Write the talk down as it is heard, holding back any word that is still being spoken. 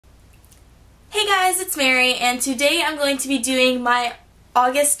Hey guys, it's Mary, and today I'm going to be doing my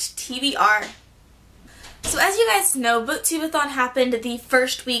August TBR. So as you guys know, Booktubeathon happened the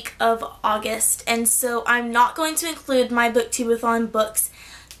first week of August, and so I'm not going to include my Booktubeathon books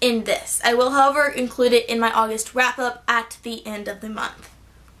in this. I will, however, include it in my August wrap-up at the end of the month.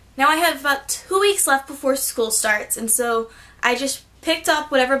 Now I have about 2 weeks left before school starts, and so I just picked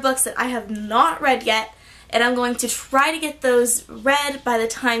up whatever books that I have not read yet, and I'm going to try to get those read by the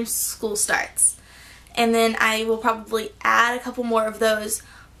time school starts. And then I will probably add a couple more of those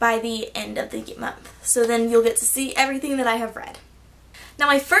by the end of the month. So then you'll get to see everything that I have read. Now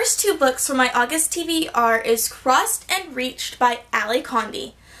my first two books for my August TBR is Crossed and Reached by Ali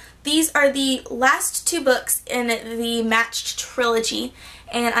Condi. These are the last two books in the Matched trilogy,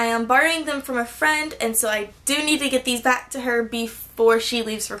 and I am borrowing them from a friend, and so I do need to get these back to her before she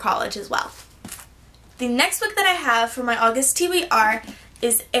leaves for college as well. The next book that I have for my August TBR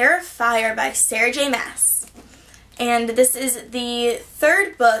is Heir of Fire by Sarah J. Maas. And this is the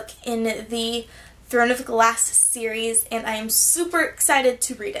third book in the Throne of Glass series, and I am super excited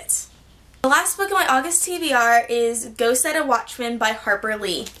to read it. The last book in my August TBR is Go Set a Watchman by Harper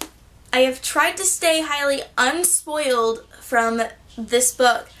Lee. I have tried to stay highly unspoiled from this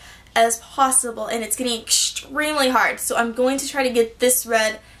book as possible, and it's getting extremely hard, so I'm going to try to get this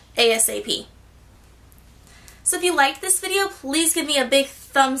read ASAP. So if you liked this video, please give me a big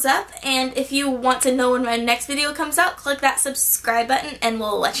thumbs up, and if you want to know when my next video comes out, click that subscribe button and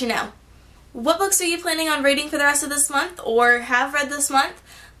we'll let you know. What books are you planning on reading for the rest of this month or have read this month?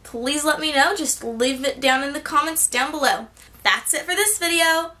 Please let me know. Just leave it down in the comments down below. That's it for this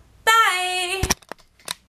video. Bye!